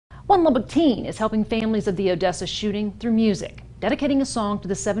One Lubbock teen is helping families of the Odessa shooting through music, dedicating a song to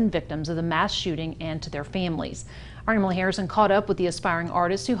the 7 victims of the mass shooting and to their families. Our Emily Harrison caught up with the aspiring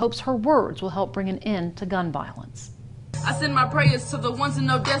artist who hopes her words will help bring an end to gun violence. I send my prayers to the ones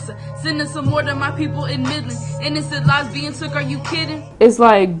in Odessa, sending some more to my people in Midland. Innocent lives being took, are you kidding? It's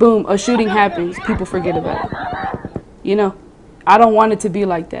like, boom, a shooting happens, people forget about it. You know, I don't want it to be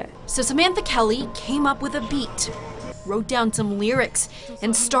like that. So Samantha Kelly came up with a beat, wrote down some lyrics,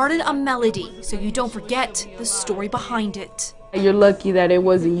 and started a melody so you don't forget the story behind it. You're lucky that it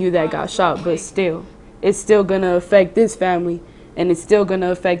wasn't you that got shot, but still, it's still gonna affect this family, and it's still gonna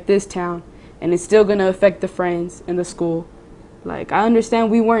affect this town, and it's still gonna affect the friends and the school. Like, I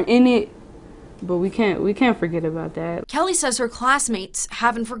understand we weren't in it, but we can't forget about that. Kelly says her classmates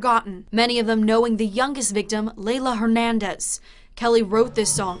haven't forgotten, many of them knowing the youngest victim, Layla Hernandez. Kelly wrote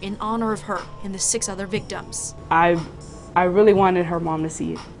this song in honor of her and the 6 other victims. I really wanted her mom to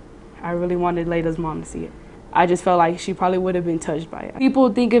see it. I really wanted Layla's mom to see it. I just felt like she probably would have been touched by it.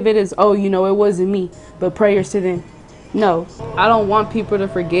 People think of it as, oh, you know, it wasn't me, but prayers to them. No, I don't want people to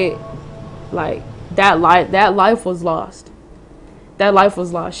forget, like, that life was lost. That life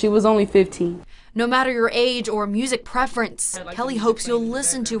was lost. She was only 15. No matter your age or music preference, Kelly hopes you'll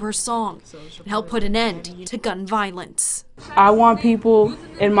listen to her song and help put an end to gun violence. I want people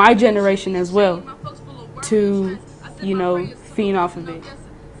in my generation as well to, you know, feed off of it,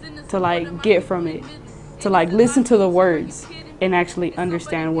 to like get from it, to like listen to the words and actually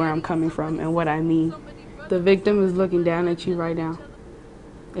understand where I'm coming from and what I mean. The victim is looking down at you right now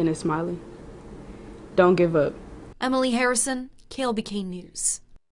and is smiling. Don't give up. Emily Harrison, KLBK News.